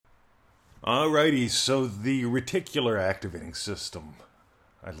Alrighty, so the reticular activating system.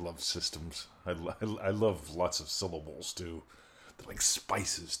 I love systems. I love lots of syllables too. They're like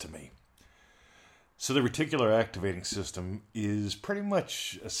spices to me. So the reticular activating system is pretty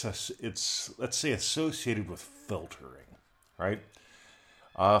much, it's, let's say, associated with filtering, right?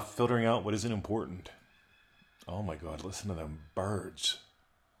 Filtering out what isn't important. Oh my God, listen to them birds.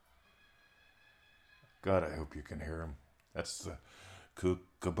 God, I hope you can hear them. That's the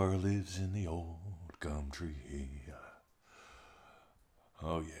kookaburra lives in the old gum tree.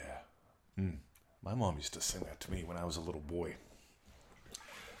 Oh yeah. My mom used to sing that to me when I was a little boy.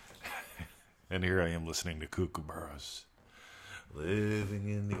 And here I am listening to kookaburras living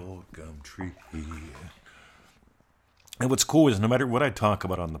in the old gum tree. And what's cool is no matter what I talk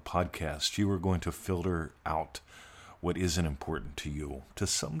about on the podcast, you are going to filter out what isn't important to you to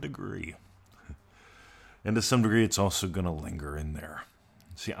some degree. And to some degree, it's also going to linger in there.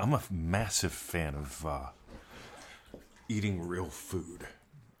 See, I'm a massive fan of eating real food.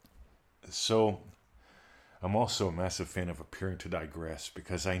 So I'm also a massive fan of appearing to digress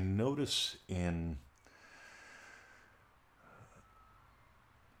because I notice in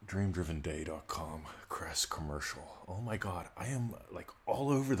DreamDrivenDay.com, Crest commercial. Oh my God, I am like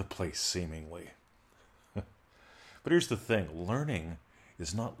all over the place seemingly. But here's the thing, learning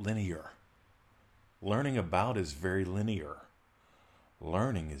is not linear. Learning about is very linear.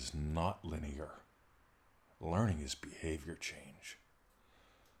 Learning is not linear. Learning is behavior change.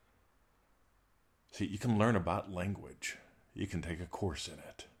 See, you can learn about language. You can take a course in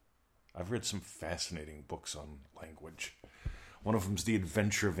it. I've read some fascinating books on language. One of them's The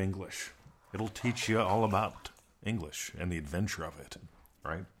Adventure of English. It'll teach you all about English and the adventure of it,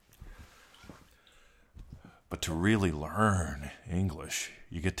 right? But to really learn English,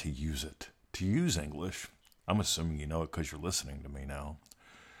 you get to use it. To use English, I'm assuming you know it because you're listening to me now.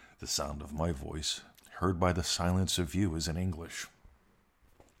 The sound of my voice, heard by the silence of you, is in English.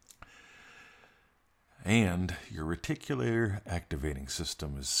 And your reticular activating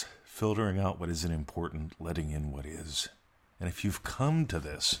system is filtering out what isn't important, letting in what is. And if you've come to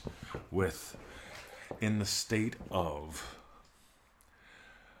this in the state of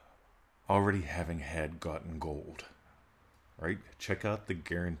already having gotten gold, right? Check out the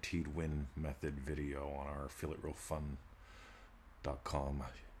Guaranteed Win Method video on our feelitrealfun.com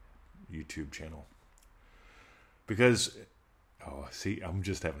YouTube channel. Because, I'm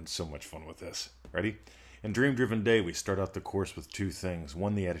just having so much fun with this. Ready? In Dream Driven Day, we start out the course with two things.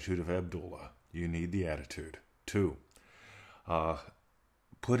 One, the attitude of Abdullah. You need the attitude. Two,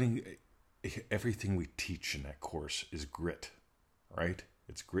 putting everything we teach in that course is grit, right?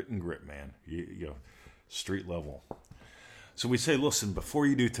 It's grit and grit, man. You know, street level. So we say, listen, before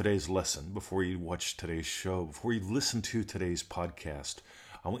you do today's lesson, before you watch today's show, before you listen to today's podcast,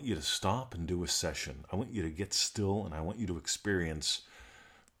 I want you to stop and do a session. I want you to get still, and I want you to experience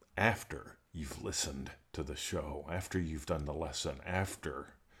after you've listened to the show, after you've done the lesson,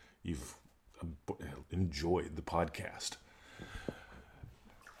 after you've enjoyed the podcast.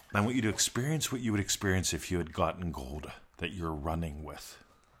 I want you to experience what you would experience if you had gotten gold that you're running with.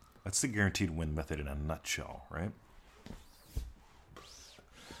 That's the Guaranteed Win Method in a nutshell, right?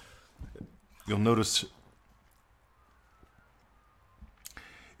 You'll notice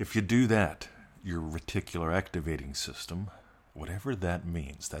if you do that, your reticular activating system, whatever that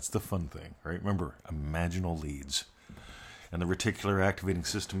means, that's the fun thing, right? Remember, imaginal leads. And the reticular activating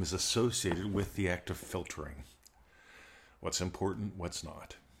system is associated with the act of filtering. What's important, what's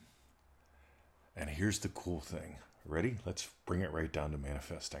not. And here's the cool thing. Ready? Let's bring it right down to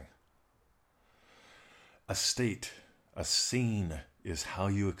manifesting. A state, a scene is how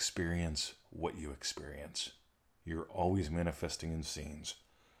you experience what you experience. You're always manifesting in scenes.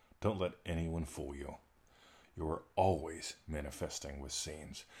 Don't let anyone fool you. You are always manifesting with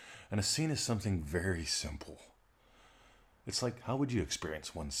scenes. And a scene is something very simple. It's like, how would you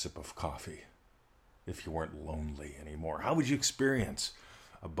experience one sip of coffee if you weren't lonely anymore? How would you experience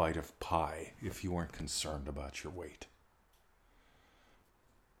a bite of pie if you weren't concerned about your weight?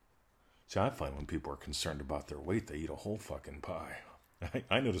 See, I find when people are concerned about their weight, they eat a whole fucking pie.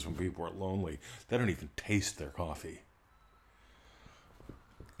 I notice when people are lonely, they don't even taste their coffee.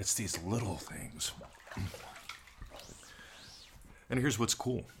 It's these little things. And here's what's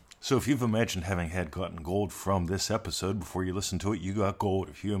cool. So if you've imagined having gotten gold from this episode, before you listen to it, you got gold.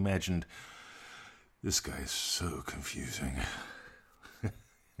 If you imagined, this guy's so confusing,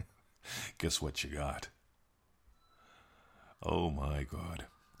 guess what you got? Oh my God.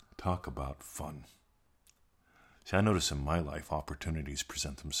 Talk about fun. See, I notice in my life, opportunities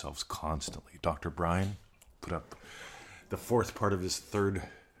present themselves constantly. Dr. Brian put up the fourth part of his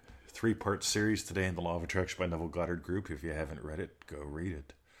 3-part series today in the Law of Attraction by Neville Goddard group. If you haven't read it, go read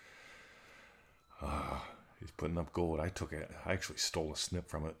it. He's putting up gold. I actually stole a snip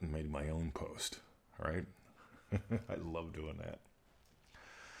from it and made my own post. All right? I love doing that.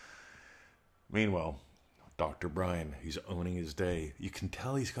 Meanwhile, Dr. Brian, he's owning his day. You can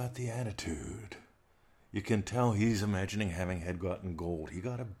tell he's got the attitude. You can tell he's imagining having had gotten gold. He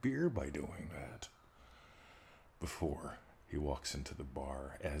got a beer by doing that. Before he walks into the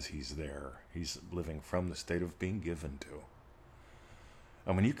bar, as he's there, he's living from the state of being given to.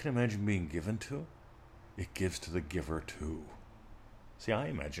 And when you can imagine being given to, it gives to the giver too. See, I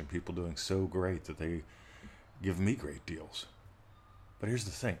imagine people doing so great that they give me great deals. But here's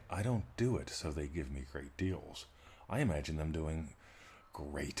the thing, I don't do it so they give me great deals. I imagine them doing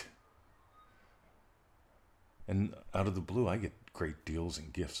great. And out of the blue, I get great deals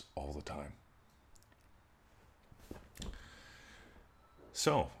and gifts all the time.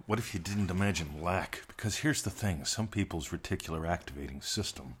 So, what if you didn't imagine lack? Because here's the thing, some people's reticular activating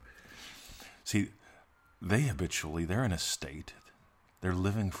system, see, they're in a state, they're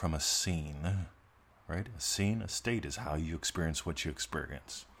living from a scene, right? A state is how you experience what you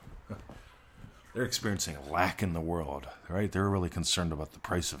experience. They're experiencing lack in the world, right? They're really concerned about the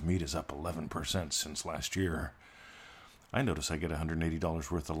price of meat is up 11% since last year. I notice I get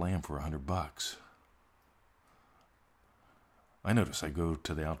 $180 worth of lamb for $100. I notice I go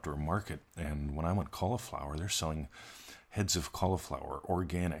to the outdoor market, and when I want cauliflower, they're selling heads of cauliflower,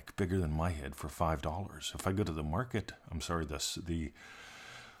 organic, bigger than my head, for $5. If I go to the market, the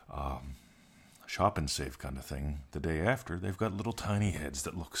shop and save kind of thing, the day after, they've got little tiny heads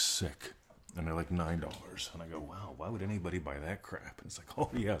that look sick, and they're like $9. And I go, wow, why would anybody buy that crap? And it's like, oh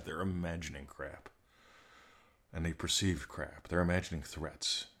yeah, they're imagining crap. And they perceive crap. They're imagining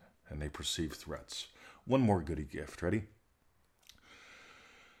threats, and they perceive threats. One more goodie gift, ready?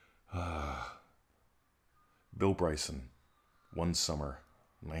 Bill Bryson, One Summer,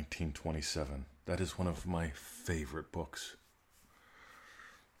 1927. That is one of my favorite books.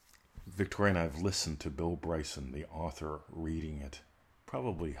 Victoria and I have listened to Bill Bryson, the author, reading it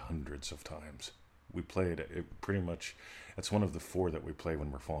probably hundreds of times. We play it pretty much, it's one of the 4 that we play when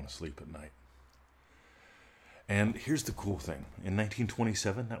we're falling asleep at night. And here's the cool thing. In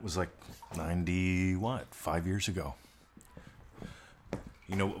 1927, that was like 5 years ago.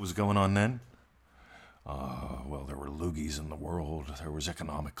 You know what was going on then? Well, there were loogies in the world. There was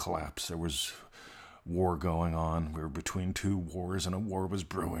economic collapse. There was war going on. We were between 2 wars, and a war was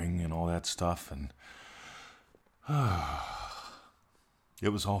brewing and all that stuff. And it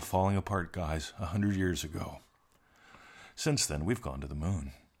was all falling apart, guys, 100 years ago. Since then, we've gone to the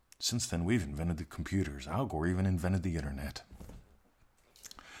moon. Since then, we've invented the computers. Al Gore even invented the internet.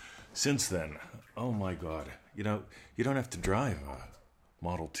 Since then, oh my God, you don't have to drive a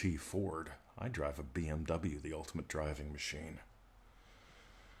Model T Ford. I drive a BMW, the ultimate driving machine.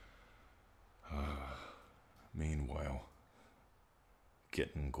 Meanwhile,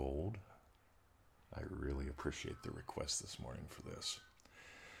 getting gold. I really appreciate the request this morning for this.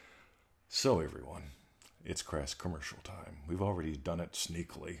 So everyone, it's crass commercial time. We've already done it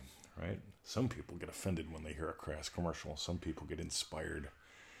sneakily, right? Some people get offended when they hear a crass commercial. Some people get inspired.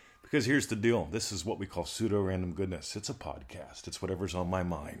 Because here's the deal. This is what we call pseudo-random goodness. It's a podcast. It's whatever's on my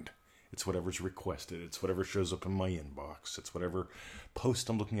mind. It's whatever's requested. It's whatever shows up in my inbox. It's whatever post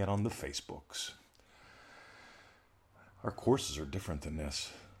I'm looking at on the Facebooks. Our courses are different than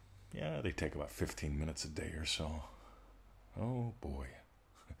this. Yeah, they take about 15 minutes a day or so. Oh, boy.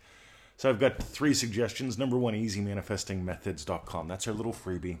 So I've got 3 suggestions. Number 1, easymanifestingmethods.com. That's our little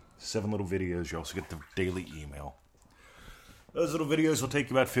freebie. 7 little videos. You also get the daily email. Those little videos will take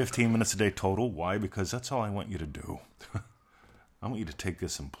you about 15 minutes a day total. Why? Because that's all I want you to do. I want you to take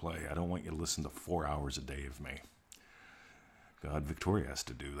this and play. I don't want you to listen to 4 hours a day of me. God, Victoria has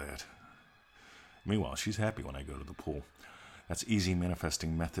to do that. Meanwhile, she's happy when I go to the pool. That's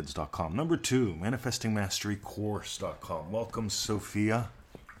easymanifestingmethods.com. Number 2, manifestingmasterycourse.com. Welcome, Sophia.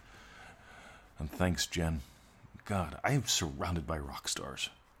 And thanks, Jen. God, I am surrounded by rock stars.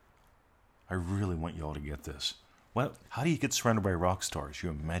 I really want you all to get this. Well, how do you get surrounded by rock stars? You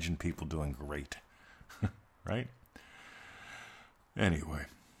imagine people doing great, right? Anyway,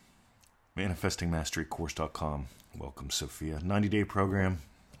 manifestingmasterycourse.com. Welcome, Sophia. 90-day program,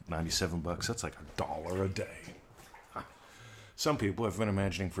 $97. That's like $1 a day. Some people have been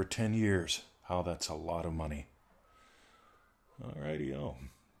imagining for 10 years how that's a lot of money. Alrighty-o.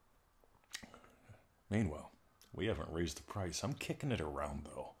 Meanwhile, we haven't raised the price. I'm kicking it around,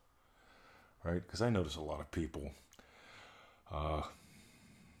 though. Right? Because I notice a lot of people. I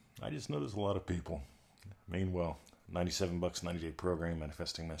just notice a lot of people. Meanwhile, $97, 90-day program,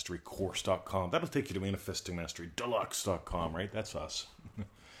 manifestingmasterycourse.com. That'll take you to manifestingmasterydeluxe.com, right? That's us.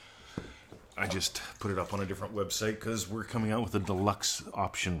 I just put it up on a different website because we're coming out with a deluxe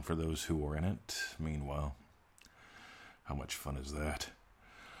option for those who are in it. Meanwhile, how much fun is that?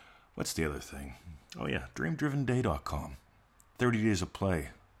 What's the other thing? Oh yeah, dreamdrivenday.com. 30 days of play.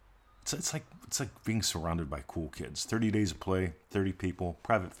 It's like being surrounded by cool kids. 30 days of play, 30 people,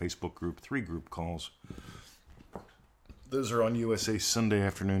 private Facebook group, 3 group calls. Those are on USA Sunday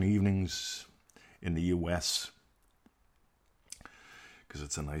afternoon evenings in the US. Because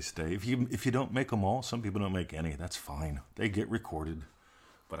it's a nice day. If you don't make them all, some people don't make any. That's fine. They get recorded.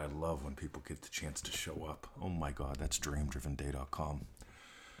 But I love when people get the chance to show up. Oh my God, that's dreamdrivenday.com.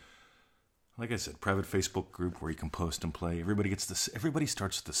 Like I said, private Facebook group where you can post and play. Everybody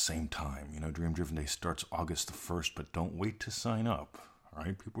starts at the same time. You know, Dream Driven Day starts August the 1st, but don't wait to sign up. All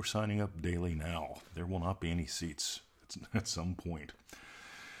right, people are signing up daily now. There will not be any seats at some point.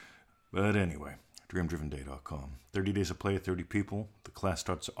 But anyway, dreamdrivenday.com. 30 days of play, 30 people. The class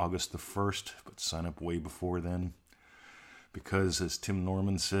starts August the 1st, but sign up way before then. Because, as Tim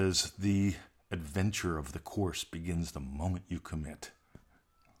Norman says, the adventure of the course begins the moment you commit.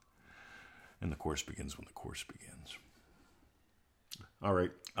 And the course begins when the course begins. All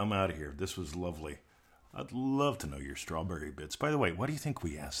right, I'm out of here. This was lovely. I'd love to know your strawberry bits. By the way, why do you think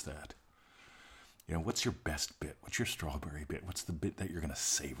we asked that? You know, what's your best bit? What's your strawberry bit? What's the bit that you're going to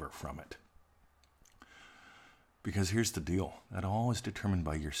savor from it? Because here's the deal. That all is determined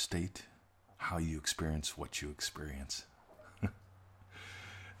by your state, how you experience what you experience.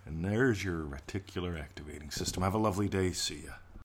 And there's your reticular activating system. Have a lovely day. See ya.